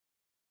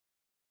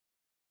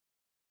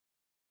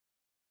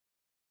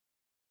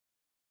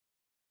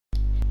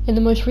In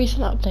the most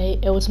recent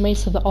update, it was made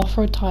so that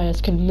off-road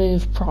tyres can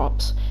move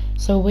props,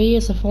 so we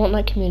as a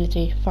Fortnite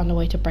community found a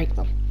way to break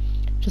them.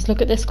 Just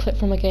look at this clip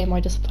from a game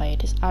I just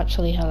played, it's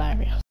actually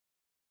hilarious.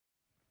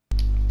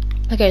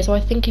 Okay, so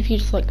I think if you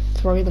just like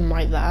throw them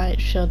right there,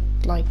 it should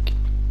like,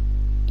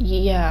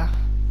 yeah.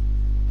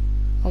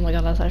 Oh my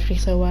god, that's actually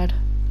so weird.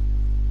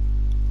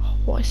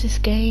 What is this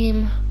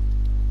game?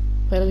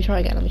 Wait, let me try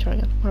again.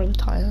 Where are the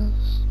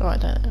tyres? Alright,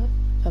 there.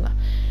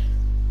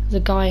 There's a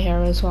guy here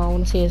as well, I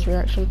want to see his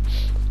reaction.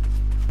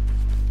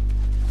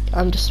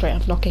 I'm just straight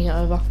up knocking it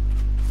over.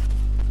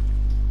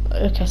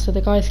 Okay, so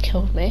the guy's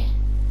killed me.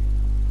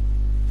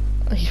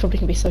 He's probably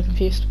gonna be so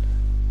confused.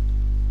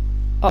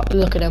 Oh,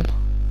 look at him.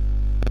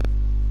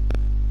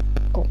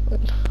 Oh,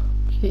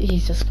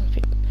 he's just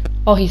confused.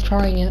 Oh, he's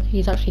trying it.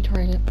 He's actually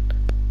trying it.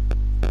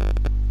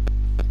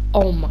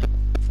 Oh my.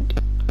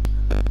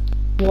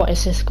 What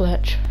is this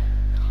glitch?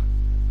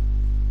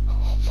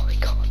 Oh my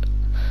god.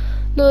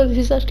 No, this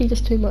is actually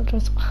just too much, I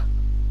swear.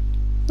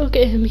 Look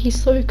at him,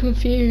 he's so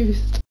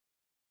confused.